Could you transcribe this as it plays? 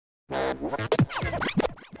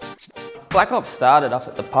Black Ops started up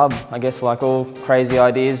at the pub, I guess, like all crazy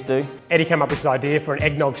ideas do. Eddie came up with this idea for an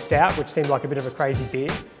eggnog stout, which seemed like a bit of a crazy beer.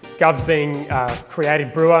 Gov's, being a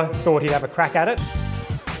creative brewer, thought he'd have a crack at it.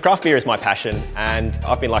 Craft beer is my passion, and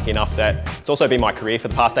I've been lucky enough that it's also been my career for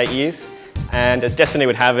the past 8 years. And as destiny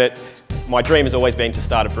would have it, my dream has always been to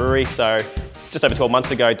start a brewery. So just over 12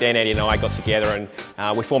 months ago, Dan, Eddie and I got together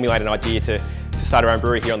and we formulated an idea to start our own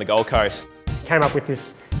brewery here on the Gold Coast. Came up with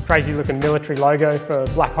this crazy looking military logo for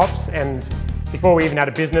Black Hops, and before we even had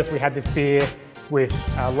a business, we had this beer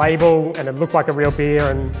with a label and it looked like a real beer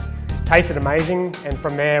and tasted amazing. And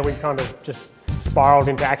from there, we kind of just spiraled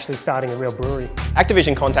into actually starting a real brewery.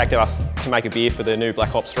 Activision contacted us to make a beer for the new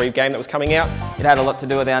Black Ops 3 game that was coming out. It had a lot to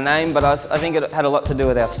do with our name, but I think it had a lot to do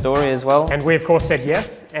with our story as well. And we of course said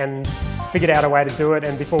yes and figured out a way to do it,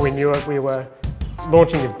 and before we knew it, we were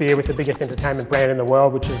launching this beer with the biggest entertainment brand in the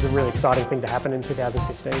world, which is a really exciting thing to happen in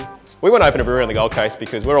 2015. We want to open a brewery on the Gold Coast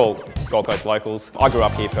because we're all Gold Coast locals. I grew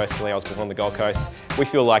up here personally, I was born on the Gold Coast. We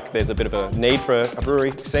feel like there's a bit of a need for a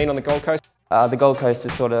brewery scene on the Gold Coast. The Gold Coast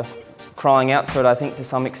is sort of crying out for it, I think, to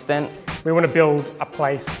some extent. We want to build a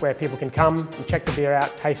place where people can come and check the beer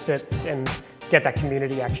out, taste it, and get that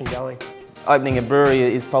community action going. Opening a brewery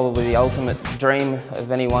is probably the ultimate dream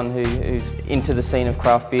of anyone who's into the scene of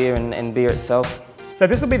craft beer and beer itself. So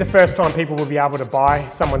this will be the first time people will be able to buy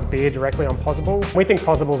someone's beer directly on Possible. We think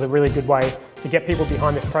Possible is a really good way to get people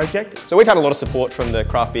behind this project. So we've had a lot of support from the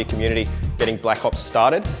craft beer community getting Black Ops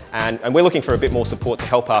started, and we're looking for a bit more support to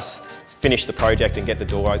help us finish the project and get the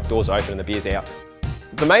doors open and the beers out.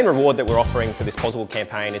 The main reward that we're offering for this Possible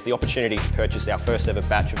campaign is the opportunity to purchase our first ever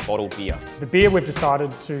batch of bottled beer. The beer we've decided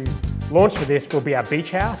to launch for this will be our Beach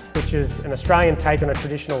House, which is an Australian take on a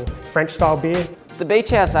traditional French style beer. The Beach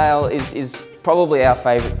House Ale is probably our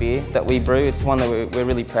favourite beer that we brew. It's one that we're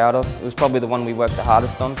really proud of. It was probably the one we worked the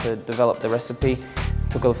hardest on to develop the recipe.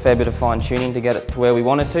 Took a fair bit of fine tuning to get it to where we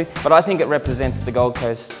wanted to. But I think it represents the Gold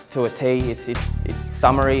Coast to a T. It's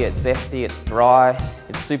summery, it's zesty, it's dry,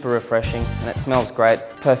 it's super refreshing, and it smells great.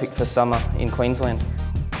 Perfect for summer in Queensland.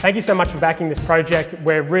 Thank you so much for backing this project.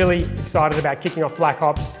 We're really excited about kicking off Black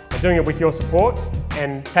Ops and doing it with your support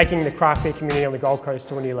and taking the craft beer community on the Gold Coast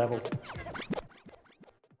to a new level.